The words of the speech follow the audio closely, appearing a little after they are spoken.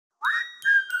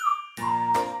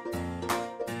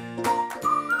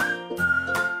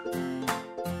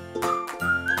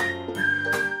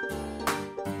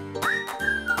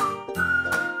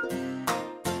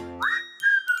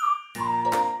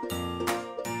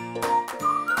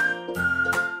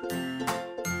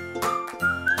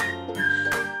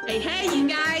Hey, you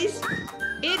guys,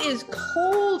 it is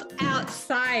cold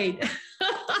outside.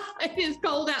 It is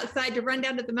cold outside to run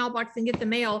down to the mailbox and get the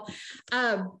mail.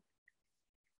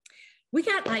 We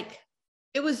got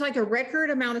it was like a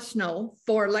record amount of snow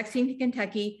for Lexington,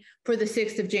 Kentucky for the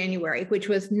 6th of January, which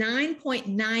was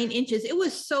 9.9 inches. It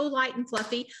was so light and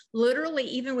fluffy. Literally,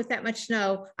 even with that much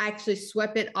snow, I actually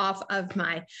swept it off of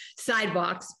my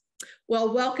sidewalks.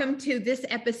 Well, welcome to this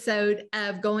episode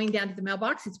of Going Down to the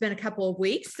Mailbox. It's been a couple of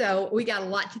weeks, so we got a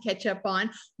lot to catch up on.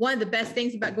 One of the best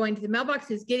things about going to the mailbox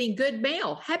is getting good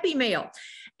mail, happy mail.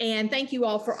 And thank you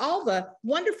all for all the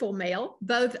wonderful mail,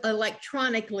 both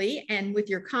electronically and with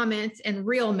your comments and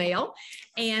real mail.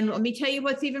 And let me tell you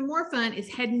what's even more fun is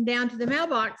heading down to the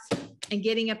mailbox and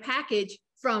getting a package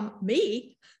from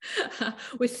me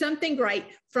with something great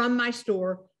from my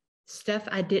store, stuff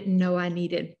I didn't know I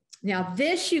needed. Now,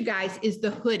 this, you guys, is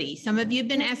the hoodie. Some of you have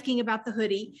been asking about the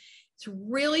hoodie. It's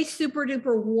really super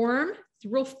duper warm.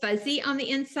 It's real fuzzy on the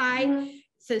inside. It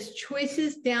says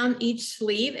choices down each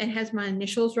sleeve and has my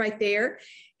initials right there.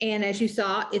 And as you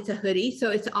saw, it's a hoodie, so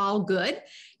it's all good.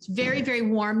 It's very, very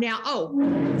warm. Now,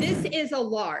 this is a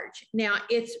large. Now,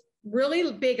 it's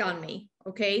really big on me,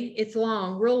 okay? It's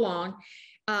long, real long.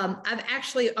 I've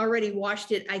actually already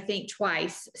washed it, I think,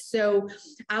 twice. So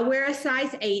I wear a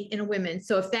size 8 in a women's.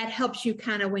 So if that helps you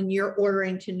kind of when you're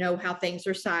ordering to know how things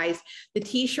are sized. The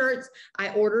t-shirts, I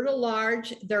ordered a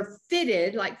large. They're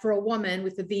fitted like for a woman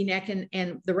with the V-neck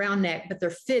and the round neck, but they're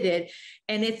fitted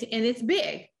and it's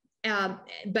big.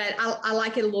 But I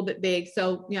like it a little bit big,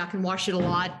 so I can wash it a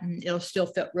lot and it'll still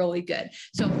fit really good.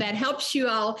 So if that helps you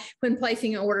all when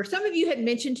placing an order. Some of you had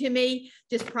mentioned to me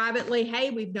just privately, hey,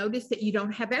 we've noticed that you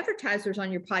don't have advertisers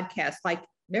on your podcast. Like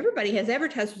everybody has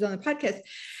advertisers on the podcast.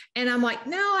 And I'm like,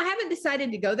 no, I haven't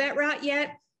decided to go that route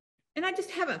yet. And I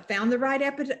just haven't found the right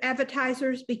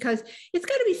advertisers because it's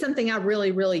got to be something I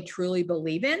really, really, truly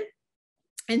believe in.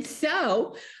 And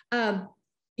so,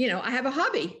 I have a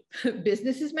hobby.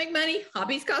 Businesses make money.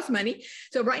 Hobbies cost money.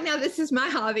 So right now, this is my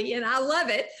hobby and I love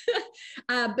it.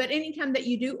 But anytime that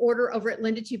you do order over at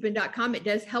lindatoupin.com, it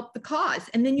does help the cause.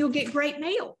 And then you'll get great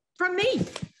mail from me.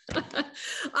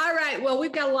 All right. Well,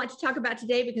 we've got a lot to talk about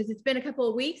today because it's been a couple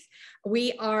of weeks.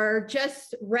 We are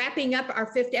just wrapping up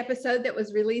our 5th episode that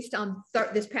was released on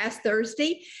this past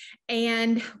Thursday.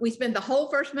 And we spent the whole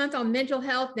first month on mental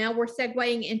health. Now we're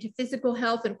segueing into physical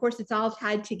health. And of course, it's all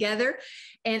tied together.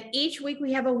 And each week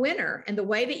we have a winner. And the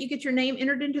way that you get your name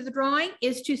entered into the drawing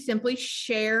is to simply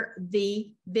share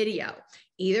the video,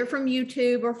 either from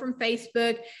YouTube or from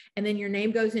Facebook. And then your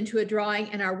name goes into a drawing.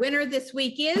 And our winner this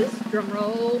week is, drum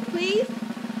roll please,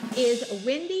 is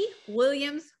Wendy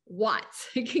Williams Watts.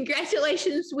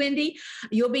 Congratulations, Wendy.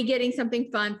 You'll be getting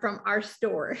something fun from our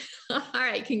store. All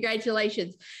right,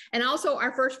 congratulations. And also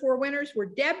our first 4 winners were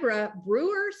Deborah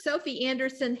Brewer, Sophie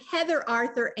Anderson, Heather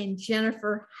Arthur, and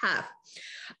Jennifer Huff.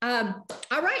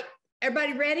 All right,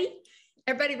 everybody ready?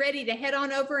 Everybody ready to head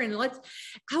on over and I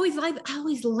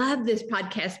always love this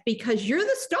podcast because you're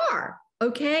the star.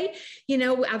 Okay.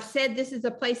 I've said this is a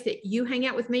place that you hang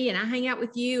out with me and I hang out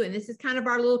with you. And this is kind of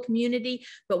our little community.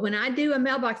 But when I do a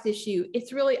mailbox issue,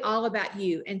 it's really all about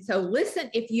you. And so listen,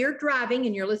 if you're driving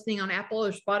and you're listening on Apple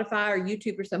or Spotify or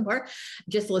YouTube or somewhere,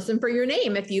 just listen for your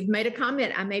name. If you've made a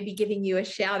comment, I may be giving you a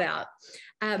shout out.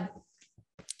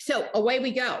 So away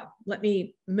we go. Let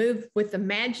me move with the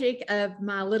magic of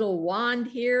my little wand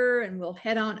here and we'll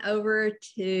head on over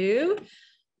to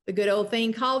the good old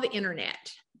thing called the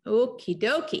internet. Okie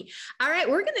dokie. All right,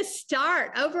 we're going to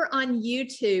start over on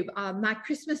YouTube. My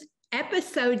Christmas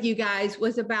episode, you guys,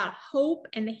 was about hope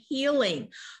and healing.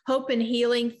 Hope and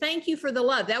healing. Thank you for the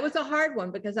love. That was a hard one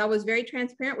because I was very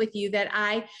transparent with you that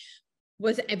I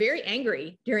was very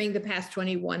angry during the past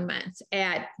 21 months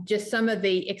at just some of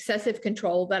the excessive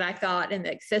control that I thought and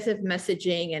the excessive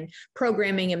messaging and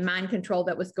programming and mind control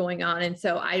that was going on. And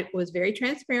so I was very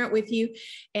transparent with you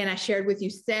and I shared with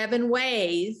you 7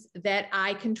 ways that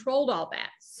I controlled all that.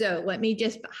 So let me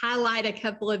just highlight a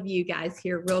couple of you guys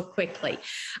here real quickly.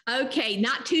 Okay,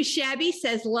 Not Too Shabby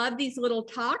says, love these little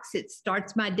talks. It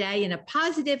starts my day in a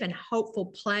positive and hopeful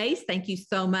place. Thank you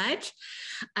so much.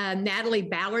 Natalie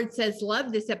Ballard says,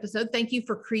 love this episode. Thank you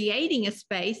for creating a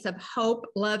space of hope,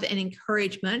 love, and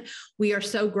encouragement. We are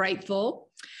so grateful.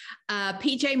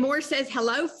 PJ Moore says,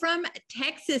 hello from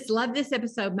Texas. Love this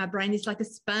episode. My brain is like a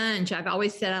sponge. I've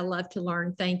always said I love to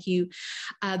learn. Thank you.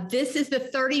 This is the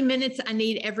 30 minutes I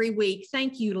need every week.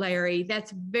 Thank you, Larry.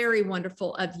 That's very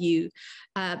wonderful of you.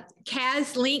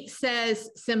 Kaz Link says,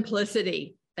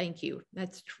 simplicity. Thank you.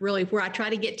 That's really where I try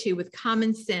to get to with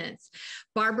common sense.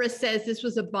 Barbara says, this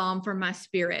was a balm for my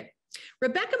spirit.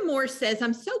 Rebecca Moore says,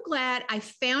 I'm so glad I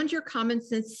found your Common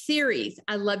Sense series.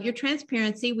 I love your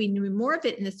transparency. We need more of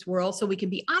it in this world so we can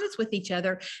be honest with each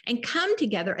other and come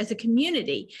together as a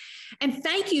community. And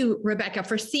thank you, Rebecca,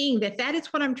 for seeing that that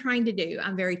is what I'm trying to do.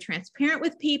 I'm very transparent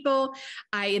with people.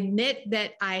 I admit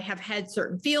that I have had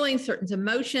certain feelings, certain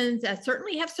emotions. I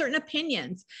certainly have certain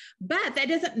opinions, but that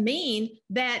doesn't mean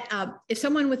that if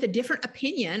someone with a different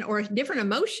opinion or a different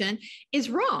emotion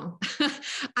is wrong.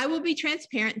 I will be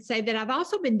transparent and say that I've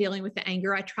also been dealing with the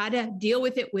anger. I try to deal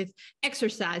with it with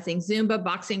exercising, Zumba,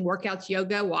 boxing, workouts,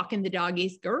 yoga, walking the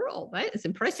doggies. Girl, that is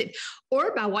impressive.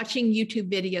 Or by watching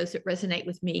YouTube videos that resonate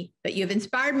with me. But you have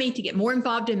inspired me to get more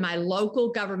involved in my local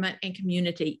government and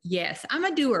community. Yes, I'm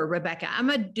a doer, Rebecca. I'm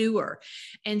a doer.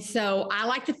 And so I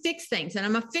like to fix things, and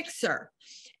I'm a fixer.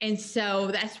 And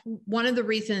so that's one of the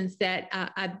reasons that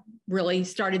I really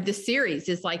started this series,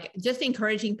 is like just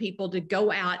encouraging people to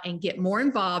go out and get more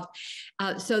involved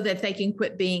so that they can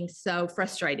quit being so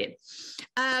frustrated.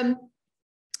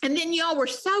 And then y'all were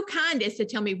so kind as to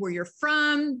tell me where you're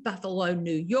from: Buffalo,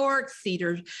 New York,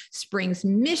 Cedar Springs,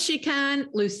 Michigan.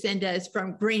 Lucinda is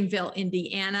from Greenville,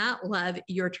 Indiana. Love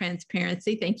your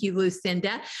transparency. Thank you,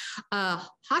 Lucinda.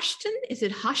 Hoshton, is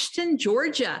it Hoshton,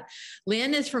 Georgia?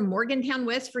 Lynn is from Morgantown,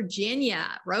 West Virginia.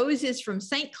 Rose is from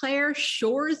St. Clair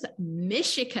Shores,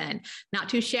 Michigan. Not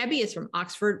too shabby is from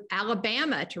Oxford,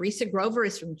 Alabama. Teresa Grover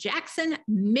is from Jackson,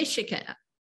 Michigan.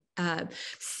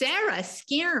 Sarah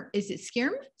Skim, is it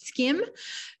Skim?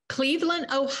 Cleveland,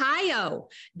 Ohio.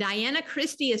 Diana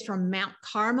Christie is from Mount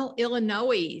Carmel,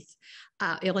 Illinois.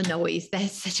 Illinois,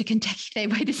 that's such a Kentucky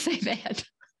way to say that.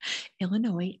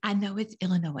 Illinois, I know it's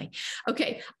Illinois.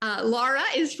 Okay, Laura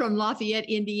is from Lafayette,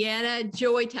 Indiana.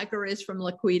 Joy Tucker is from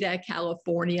La Quinta,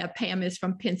 California. Pam is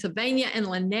from Pennsylvania, and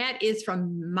Lynette is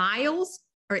from Mills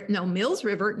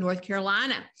River, North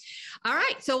Carolina. All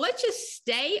right, so let's just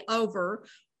stay over.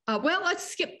 Well, let's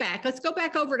skip back. Let's go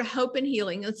back over to Hope and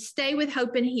Healing. Let's stay with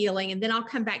Hope and Healing, and then I'll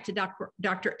come back to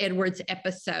Dr. Edwards'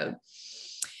 episode.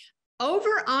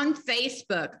 Over on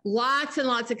Facebook, lots and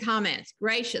lots of comments.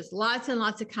 Gracious, lots and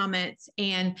lots of comments.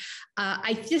 And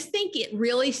I just think it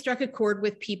really struck a chord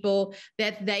with people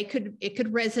that it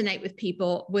could resonate with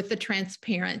people with the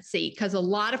transparency, because a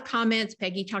lot of comments.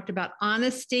 Peggy talked about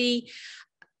honesty.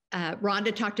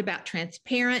 Rhonda talked about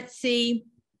transparency.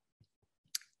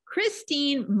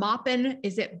 Christine Maupin,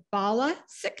 is it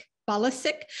Balasic?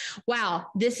 Wow,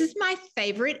 this is my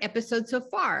favorite episode so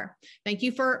far. Thank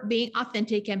you for being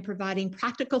authentic and providing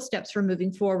practical steps for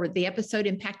moving forward. The episode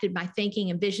impacted my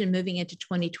thinking and vision moving into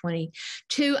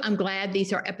 2022. I'm glad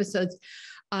these are episodes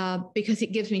because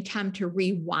it gives me time to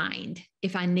rewind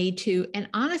if I need to, and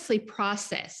honestly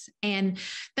process. And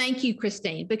thank you,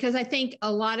 Christine, because I think a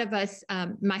lot of us,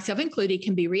 myself included,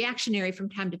 can be reactionary from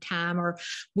time to time, or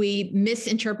we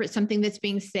misinterpret something that's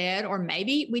being said, or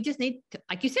maybe we just need,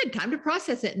 like you said, time to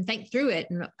process it and think through it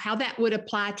and how that would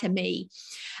apply to me.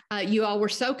 You all were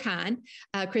so kind.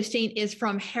 Christine is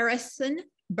from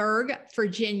Harrisonburg,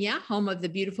 Virginia, home of the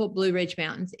beautiful Blue Ridge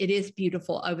Mountains. It is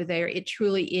beautiful over there. It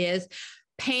truly is.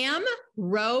 Pam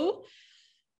Rowe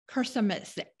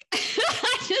Kersamisic.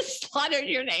 I just slaughtered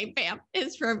your name, Pam.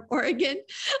 Is from Oregon.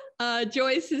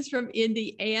 Joyce is from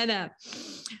Indiana.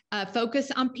 Focus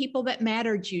on people that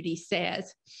matter, Judy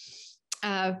says.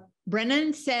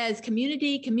 Brennan says,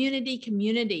 community, community,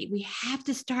 community. We have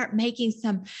to start making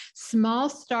some small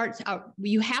starts.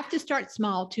 You have to start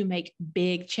small to make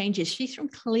big changes. She's from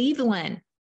Cleveland.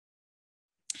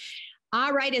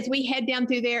 All right, as we head down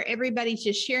through there, everybody's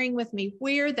just sharing with me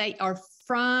where they are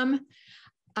from.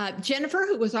 Jennifer,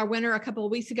 who was our winner a couple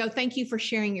of weeks ago, thank you for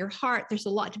sharing your heart. There's a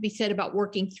lot to be said about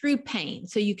working through pain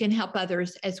so you can help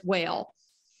others as well.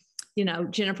 You know,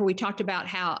 Jennifer, we talked about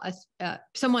how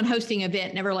someone hosting an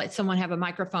event never lets someone have a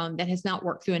microphone that has not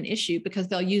worked through an issue, because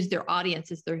they'll use their audience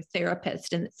as their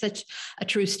therapist. And it's such a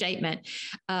true statement.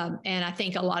 And I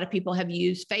think a lot of people have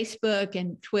used Facebook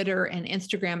and Twitter and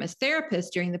Instagram as therapists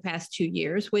during the past 2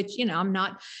 years, which, you know, I'm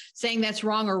not saying that's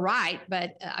wrong or right,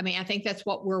 but I mean, I think that's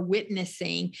what we're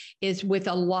witnessing, is with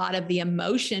a lot of the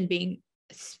emotion being,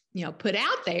 you know, put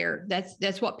out there.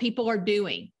 That's what people are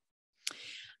doing.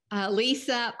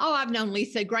 Lisa, oh, I've known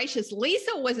Lisa. Gracious.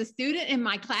 Lisa was a student in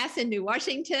my class in New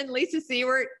Washington. Lisa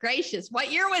Seward, gracious. What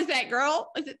year was that,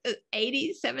 girl? Was it the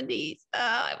 80s, 70s?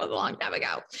 It was a long time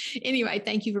ago. Anyway,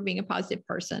 thank you for being a positive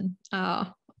person.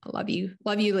 I love you,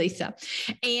 Lisa.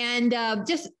 And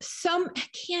just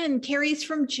Carrie's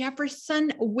from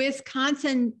Jefferson,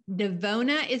 Wisconsin.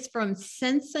 Devona is from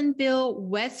Simpsonville,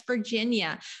 West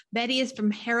Virginia. Betty is from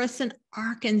Harrison,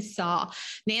 Arkansas.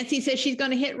 Nancy says she's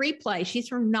going to hit replay. She's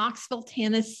from Knoxville,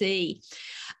 Tennessee.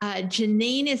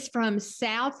 Janine is from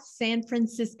South San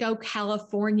Francisco,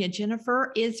 California.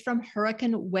 Jennifer is from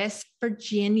Hurricane, West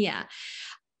Virginia.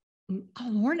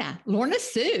 Oh, Lorna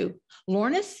Sue.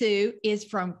 Lorna Sue is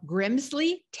from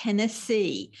Grimsley,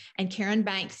 Tennessee. And Karen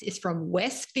Banks is from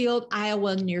Westfield,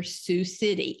 Iowa, near Sioux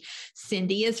City.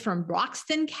 Cindy is from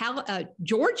Broxton,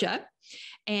 Georgia.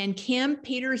 And Kim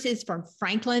Peters is from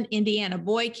Franklin, Indiana.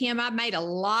 Boy, Kim, I've made a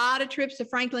lot of trips to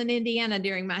Franklin, Indiana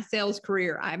during my sales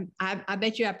career. I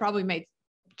bet you I probably made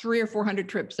 300 or 400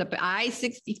 trips up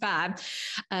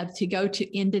I-65 to go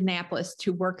to Indianapolis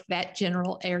to work that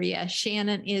general area.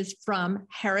 Shannon is from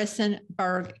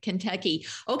Harrisonburg, Kentucky.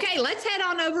 Okay, let's head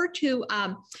on over to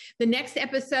the next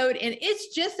episode. And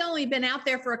it's just only been out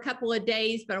there for a couple of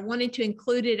days, but I wanted to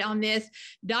include it on this.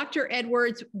 Dr.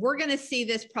 Edwards, we're going to see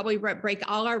this probably break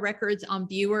all our records on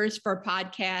viewers for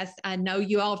podcasts. I know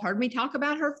you all have heard me talk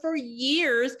about her for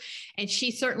years, and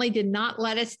she certainly did not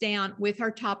let us down with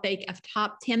her topic of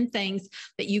top 10 things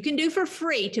that you can do for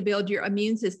free to build your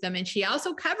immune system. And she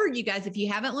also covered, you guys, if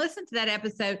you haven't listened to that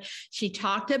episode, she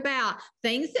talked about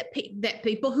things that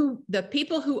people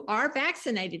who are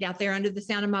vaccinated out there under the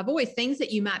sound of my voice, things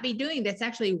that you might be doing that's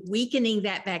actually weakening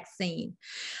that vaccine.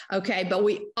 Okay, but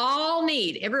we all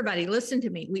need, everybody listen to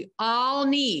me, we all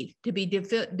need to be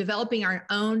developing our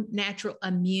own natural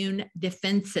immune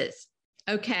defenses.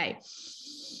 Okay.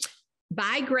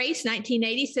 By Grace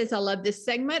 1980 says, I love this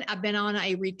segment. I've been on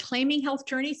a reclaiming health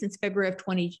journey since February of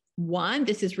 21.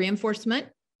 This is reinforcement.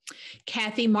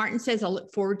 Kathy Martin says, I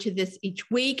look forward to this each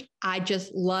week. I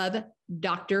just love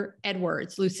Dr.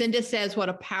 Edwards. Lucinda says, what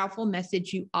a powerful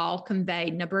message you all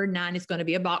conveyed. Number 9 is going to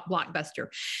be a blockbuster.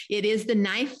 It is the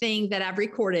 9th thing that I've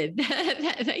recorded.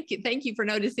 Thank you for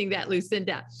noticing that,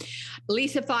 Lucinda.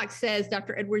 Lisa Fox says,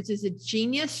 Dr. Edwards is a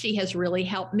genius. She has really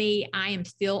helped me. I am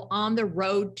still on the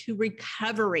road to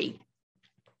recovery.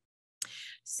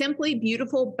 Simply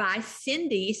Beautiful by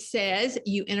Cindy says,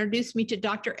 you introduced me to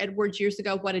Dr. Edwards years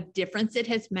ago. What a difference it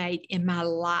has made in my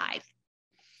life.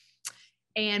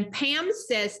 And Pam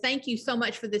says, thank you so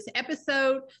much for this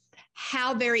episode.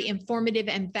 How very informative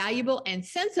and valuable and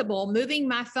sensible. Moving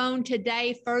my phone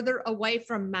today further away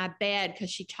from my bed, because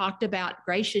she talked about,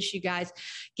 gracious, you guys,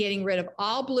 getting rid of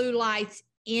all blue lights,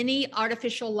 any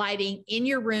artificial lighting in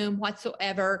your room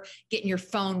whatsoever, getting your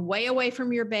phone way away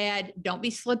from your bed. Don't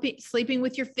be sleeping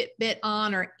with your Fitbit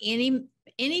on or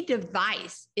any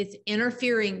device is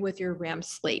interfering with your REM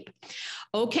sleep.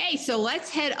 Okay, so let's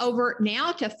head over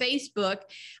now to Facebook.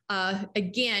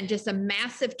 Again, just a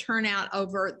massive turnout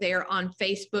over there on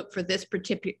Facebook for this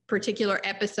particular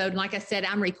episode. And like I said,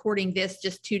 I'm recording this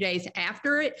just 2 days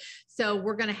after it. So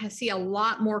we're going to see a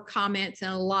lot more comments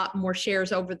and a lot more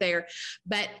shares over there.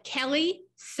 But Kelly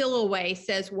Silloway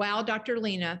says, wow, Dr.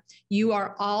 Lena, you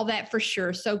are all that for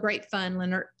sure. So great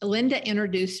fun. Linda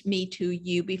introduced me to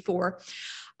you before.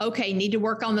 Okay, need to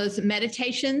work on those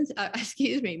meditations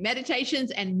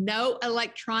and no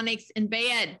electronics in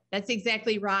bed. That's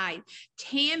exactly right.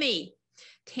 Tammy,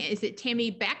 is it Tammy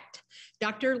Becht?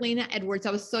 Dr. Lena Edwards,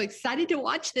 I was so excited to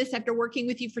watch this after working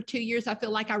with you for 2 years. I feel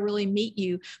like I really meet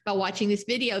you by watching this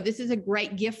video. This is a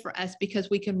great gift for us because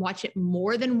we can watch it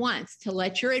more than once to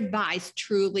let your advice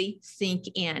truly sink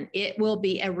in. It will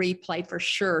be a replay for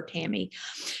sure, Tammy.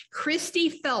 Christy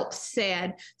Phelps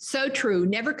said, so true.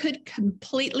 Never could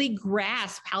completely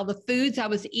grasp how the foods I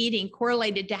was eating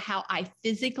correlated to how I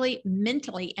physically,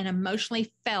 mentally, and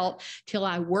emotionally felt till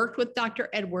I worked with Dr.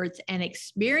 Edwards and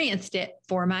experienced it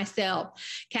for myself.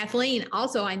 Kathleen,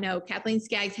 also, I know Kathleen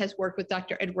Skaggs has worked with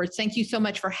Dr. Edwards. Thank you so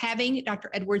much for having Dr.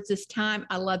 Edwards this time.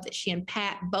 I love that she and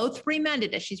Pat both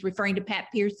reminded us. She's referring to Pat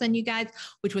Pearson, you guys,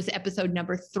 which was episode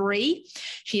number 3.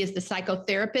 She is the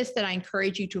psychotherapist that I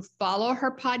encourage you to follow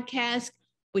her podcast,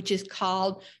 which is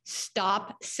called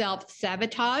Stop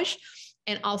Self-Sabotage.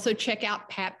 And also check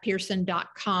out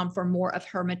patpearson.com for more of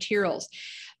her materials.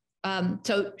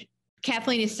 So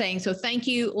Kathleen is saying, so thank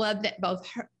you. Love that both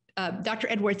her, Dr.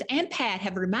 Edwards and Pat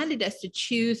have reminded us to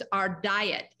choose our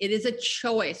diet. It is a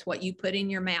choice what you put in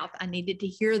your mouth. I needed to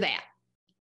hear that.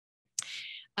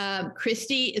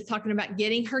 Christy is talking about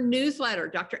getting her newsletter.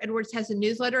 Dr. Edwards has a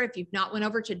newsletter. If you've not went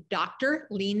over to Dr.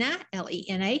 Lena,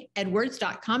 L-E-N-A,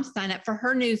 Edwards.com, sign up for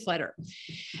her newsletter.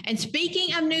 And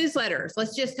speaking of newsletters,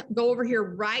 let's just go over here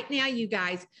right now, you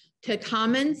guys. to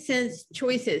Common Sense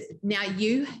Choices. Now,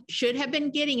 you should have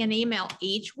been getting an email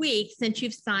each week since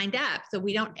you've signed up. So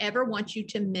we don't ever want you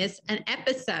to miss an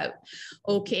episode.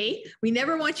 Okay. We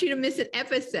never want you to miss an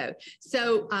episode.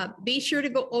 So be sure to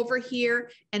go over here,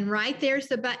 and right there's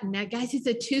the button. Now, guys, it's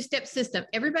a two-step system.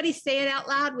 Everybody say it out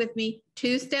loud with me.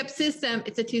 Two-step system.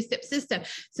 It's a two-step system.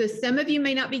 So some of you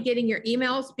may not be getting your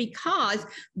emails because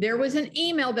there was an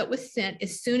email that was sent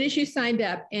as soon as you signed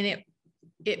up, and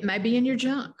it might be in your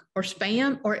junk or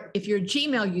spam, or if you're a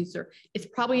Gmail user, it's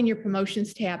probably in your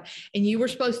promotions tab, and you were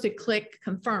supposed to click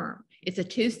confirm. It's a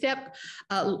two-step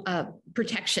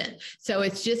protection. So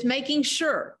it's just making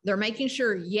sure, they're making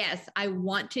sure, yes, I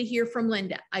want to hear from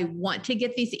Linda. I want to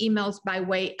get these emails by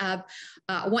way of,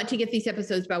 I want to get these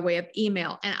episodes by way of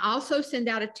email. And also send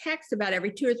out a text about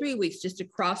every 2 or 3 weeks just to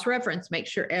cross-reference, make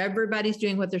sure everybody's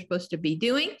doing what they're supposed to be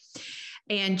doing.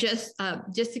 And just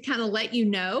to kind of let you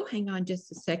know, hang on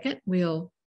just a second,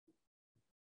 we'll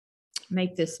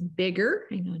make this bigger.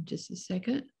 Hang on just a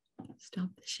second, stop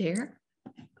the share.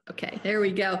 Okay, there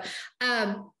we go.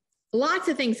 Lots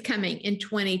of things coming in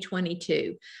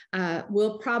 2022.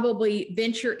 We'll probably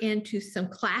venture into some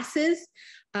classes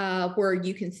where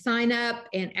you can sign up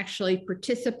and actually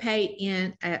participate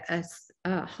in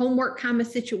a homework kind of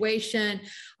situation,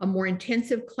 a more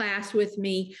intensive class with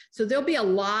me. So there'll be a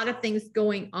lot of things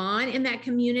going on in that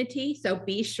community. So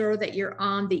be sure that you're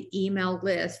on the email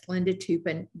list,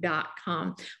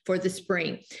 lindatoupin.com, for the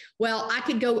spring. Well, I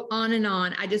could go on and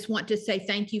on. I just want to say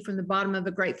thank you from the bottom of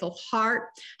a grateful heart.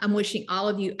 I'm wishing all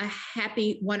of you a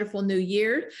happy, wonderful new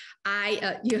year.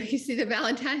 You see the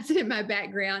Valentine's in my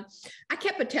background. I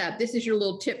kept a tub. This is your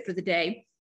little tip for the day.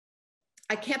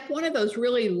 I kept one of those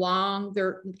really long,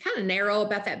 they're kind of narrow,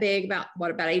 about that big, about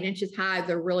 8 inches high.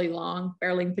 They're really long,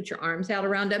 barely can put your arms out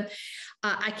around them.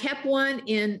 I kept one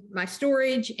in my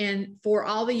storage, and for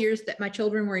all the years that my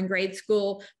children were in grade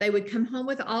school, they would come home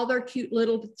with all their cute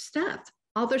little stuff,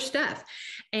 all their stuff.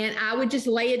 And I would just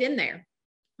lay it in there.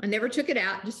 I never took it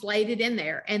out, just laid it in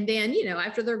there. And then, you know,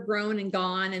 after they're grown and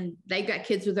gone and they've got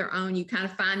kids of their own, you kind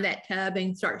of find that tub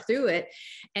and start through it.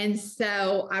 And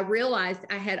so I realized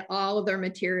I had all of their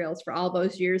materials for all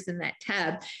those years in that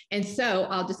tub. And so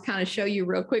I'll just kind of show you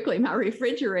real quickly my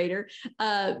refrigerator.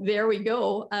 There we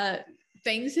go.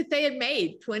 Things that they had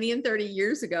made 20 and 30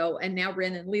 years ago. And now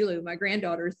Ren and Lilu, my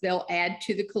granddaughters, they'll add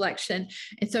to the collection.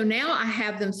 And so now I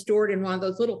have them stored in one of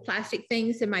those little plastic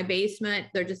things in my basement.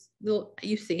 They're just little,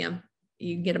 you see them.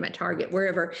 You can get them at Target,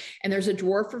 wherever. And there's a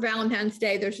drawer for Valentine's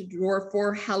Day. There's a drawer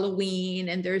for Halloween,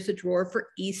 and there's a drawer for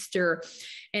Easter,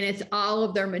 and it's all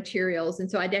of their materials.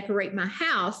 And so I decorate my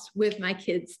house with my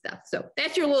kids' stuff. So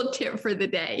that's your little tip for the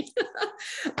day.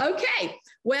 Okay.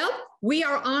 Well, we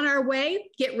are on our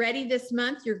way. Get ready this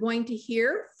month. You're going to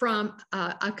hear from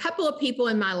a couple of people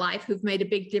in my life who've made a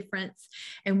big difference.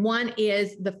 And one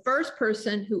is the first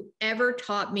person who ever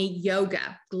taught me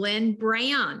yoga. Glenn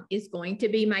Brown is going to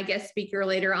be my guest speaker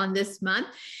later on this month.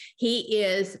 He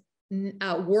is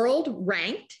world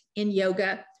ranked in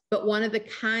yoga, but one of the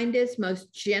kindest,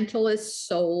 most gentlest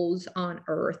souls on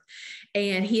earth.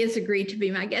 And he has agreed to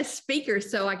be my guest speaker.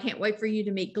 So I can't wait for you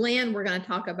to meet Glenn. We're going to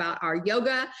talk about our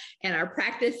yoga and our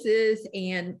practices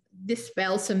and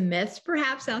dispel some myths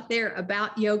perhaps out there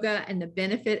about yoga and the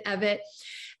benefit of it.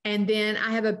 And then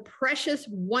I have a precious,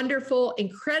 wonderful,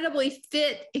 incredibly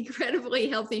fit, incredibly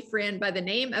healthy friend by the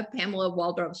name of Pamela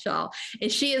Waldorf-Shaw.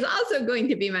 And she is also going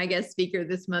to be my guest speaker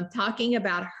this month, talking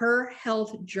about her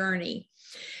health journey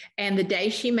and the day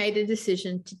she made a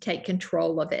decision to take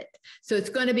control of it. So it's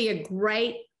going to be a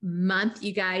great month,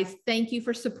 you guys. Thank you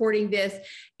for supporting this.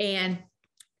 And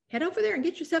head over there and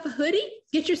get yourself a hoodie,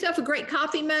 get yourself a great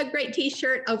coffee mug, great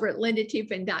t-shirt over at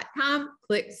lindatoupin.com.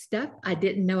 Click stuff I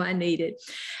didn't know I needed.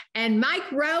 And Mike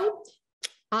Rowe,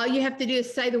 all you have to do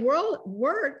is say the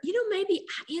word, maybe,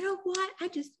 you know what?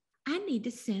 I need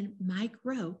to send Mike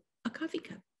Rowe a coffee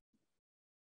cup.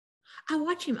 I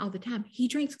watch him all the time. He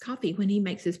drinks coffee when he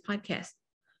makes his podcast.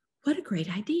 What a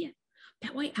great idea.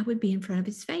 That way I would be in front of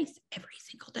his face every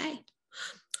single day.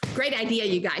 Great idea,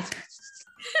 you guys.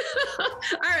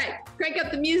 All right, crank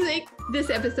up the music. This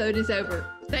episode is over.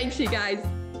 Thanks, you guys.